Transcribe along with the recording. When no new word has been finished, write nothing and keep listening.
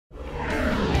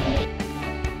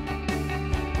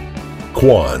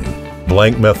Quan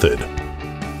blank method.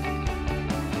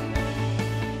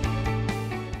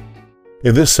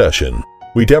 In this session,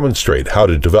 we demonstrate how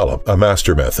to develop a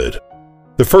master method.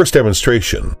 The first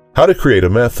demonstration, how to create a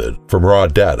method from raw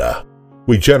data,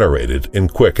 we generated in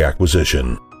Quick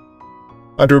Acquisition.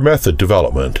 Under Method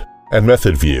Development and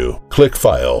Method View, click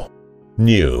File,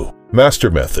 New, Master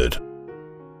Method,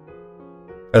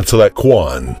 and select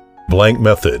Quan blank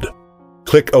method.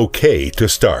 Click OK to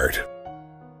start.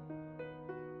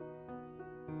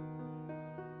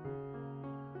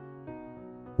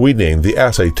 We name the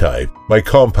assay type by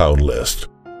compound list.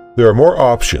 There are more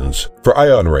options for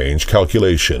ion range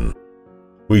calculation.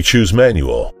 We choose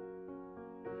Manual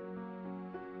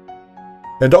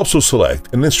and also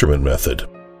select an instrument method.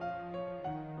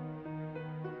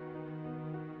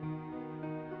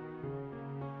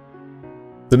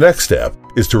 The next step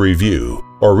is to review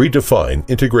or redefine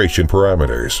integration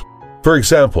parameters. For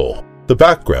example, the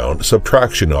background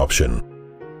subtraction option.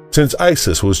 Since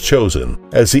ISIS was chosen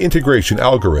as the integration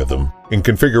algorithm in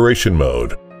configuration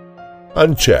mode,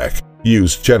 uncheck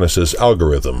Use Genesis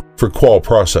algorithm for qual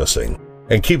processing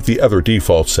and keep the other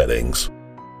default settings.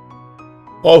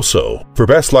 Also, for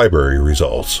best library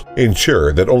results,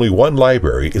 ensure that only one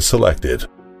library is selected.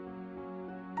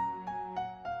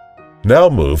 Now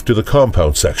move to the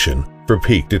compound section for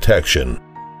peak detection.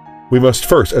 We must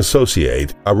first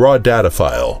associate a raw data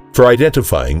file for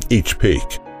identifying each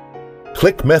peak.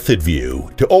 Click Method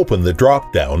View to open the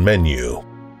drop-down menu.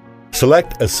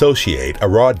 Select Associate a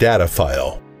raw data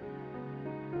file,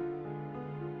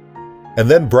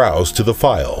 and then browse to the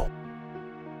file.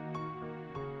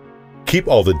 Keep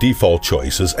all the default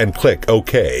choices and click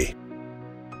OK.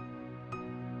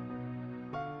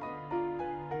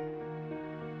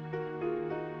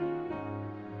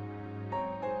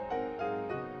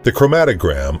 The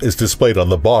chromatogram is displayed on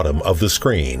the bottom of the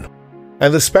screen,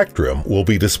 and the spectrum will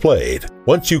be displayed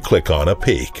once you click on a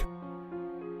peak.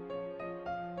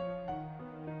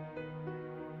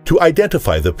 To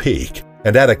identify the peak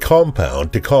and add a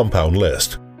compound to compound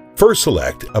list, first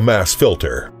select a mass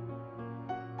filter.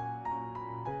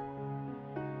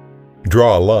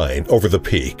 Draw a line over the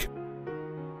peak.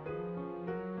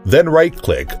 Then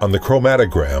right-click on the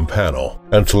chromatogram panel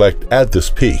and select Add this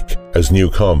peak as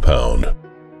new compound.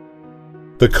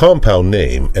 The compound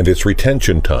name and its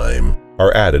retention time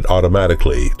are added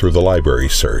automatically through the library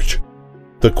search.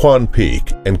 The Quan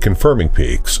peak and confirming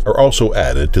peaks are also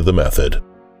added to the method.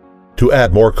 To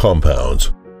add more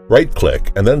compounds,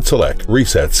 right-click and then select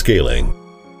Reset Scaling.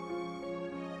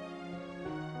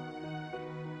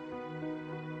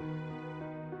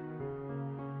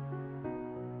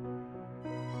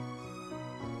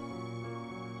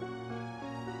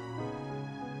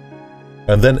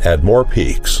 And then add more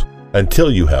peaks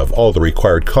until you have all the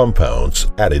required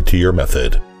compounds added to your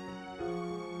method.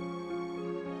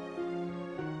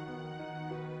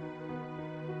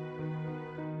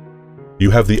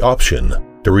 You have the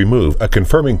option to remove a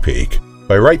confirming peak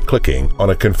by right-clicking on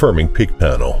a confirming peak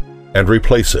panel and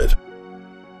replace it.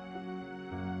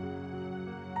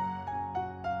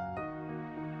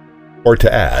 Or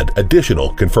to add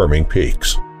additional confirming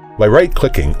peaks by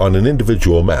right-clicking on an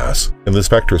individual mass in the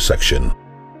spectra section.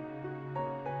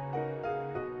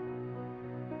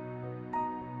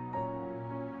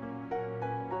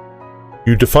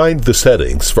 You defined the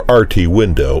settings for RT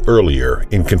window earlier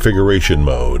in configuration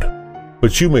mode,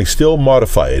 but you may still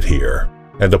modify it here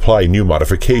and apply new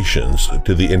modifications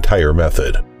to the entire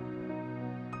method.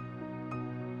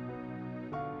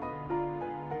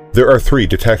 There are 3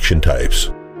 detection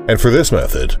types, and for this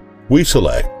method, we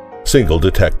select Single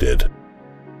Detected.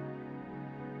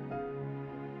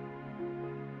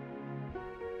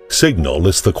 Signal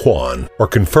lists the Quan or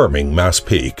confirming mass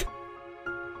peak.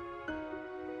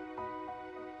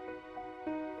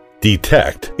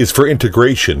 Detect is for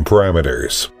integration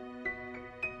parameters.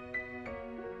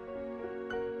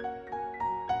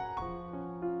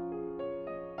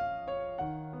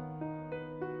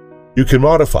 You can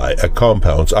modify a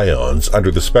compound's ions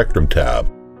under the Spectrum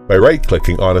tab by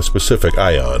right-clicking on a specific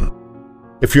ion.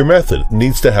 If your method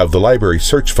needs to have the library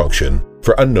search function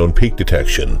for unknown peak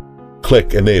detection,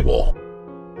 click Enable.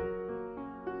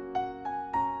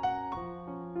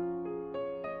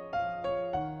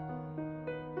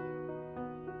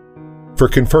 For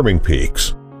confirming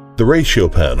peaks, the Ratio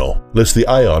panel lists the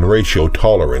ion ratio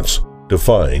tolerance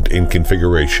defined in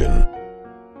configuration.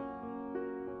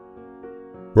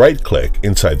 Right-click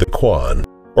inside the Quan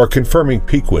or confirming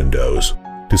peak windows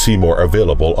to see more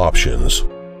available options.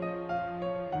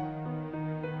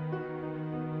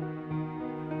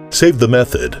 Save the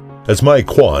method as my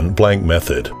Quan blank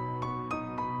method.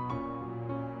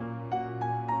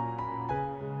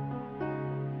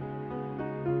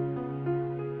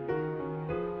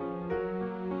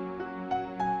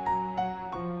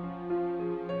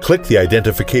 Click the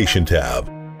Identification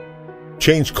tab.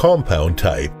 Change compound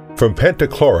type from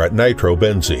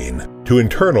pentachloronitrobenzene to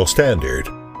internal standard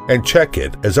and check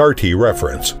it as RT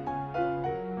reference.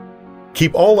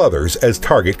 Keep all others as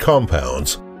target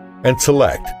compounds and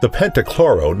select the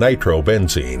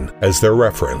pentachloronitrobenzene as their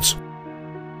reference.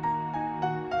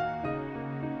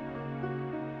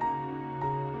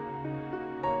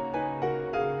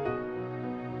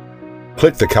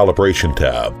 Click the Calibration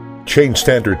tab, change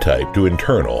standard type to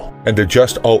internal, and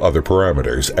adjust all other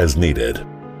parameters as needed.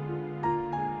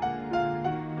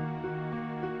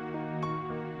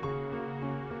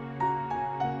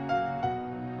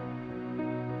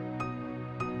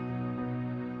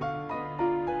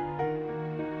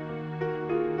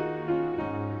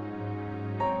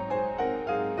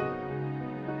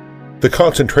 The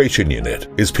concentration unit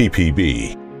is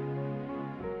ppb.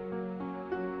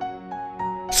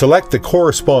 Select the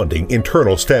corresponding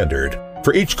internal standard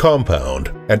for each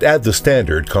compound and add the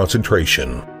standard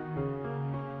concentration.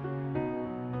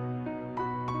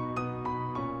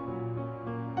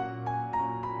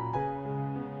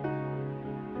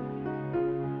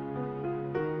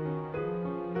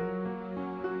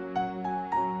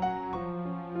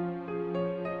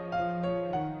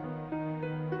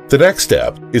 The next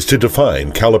step is to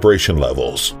define calibration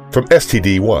levels from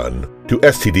STD1 to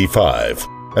STD5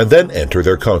 and then enter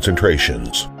their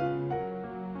concentrations.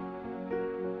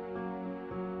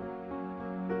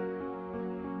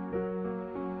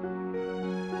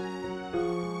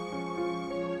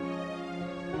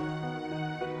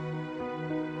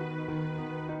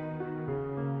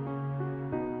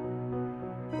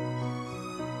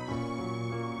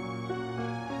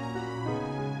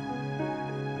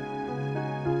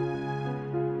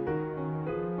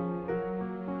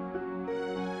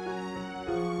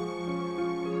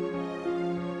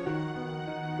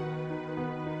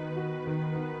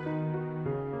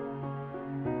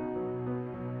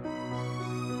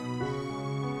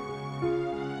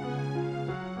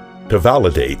 To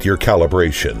validate your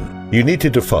calibration, you need to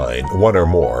define one or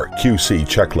more QC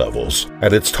check levels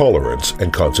and its tolerance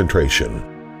and concentration.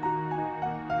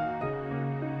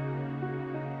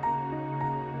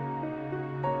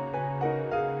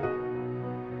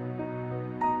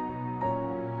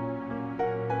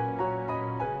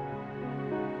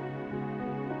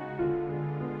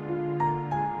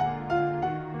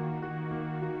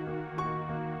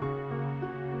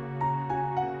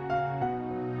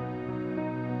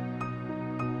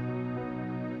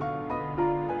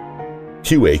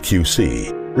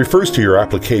 QA/QC refers to your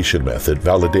application method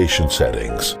validation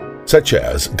settings, such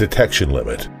as detection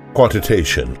limit,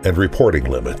 quantitation, and reporting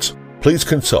limits. Please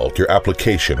consult your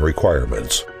application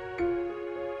requirements.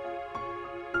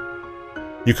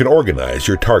 You can organize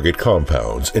your target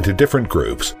compounds into different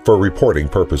groups for reporting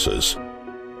purposes.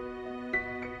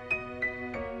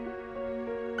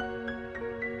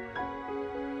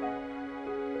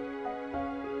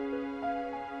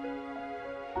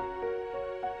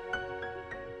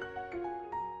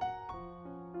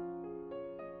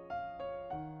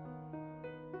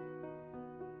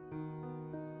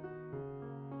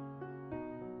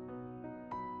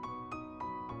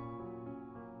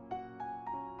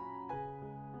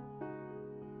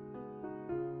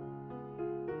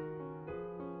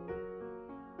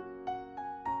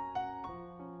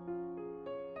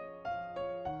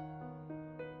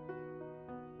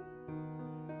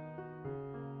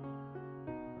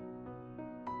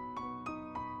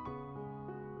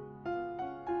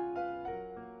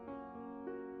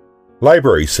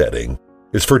 Library setting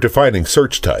is for defining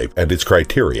search type and its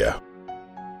criteria.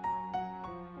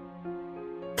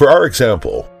 For our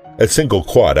example, a single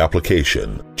quad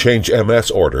application, change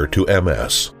MS order to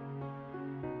MS.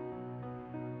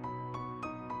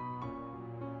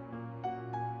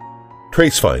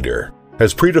 TraceFinder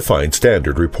has predefined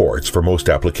standard reports for most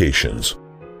applications.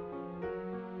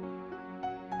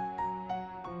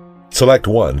 Select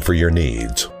one for your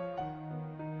needs.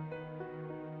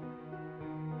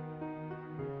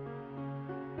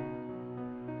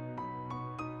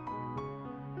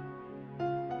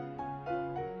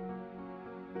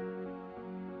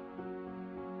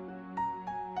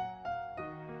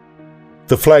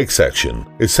 The flag section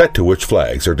is set to which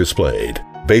flags are displayed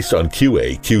based on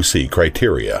QA/QC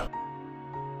criteria.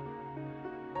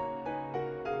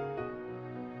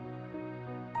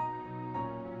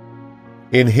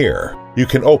 In here, you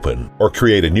can open or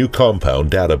create a new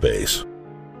compound database.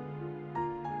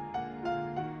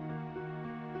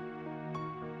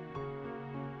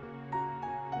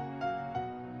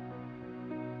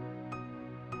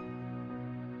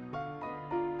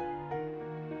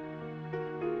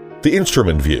 The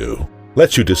instrument view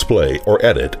lets you display or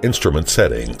edit instrument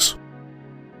settings.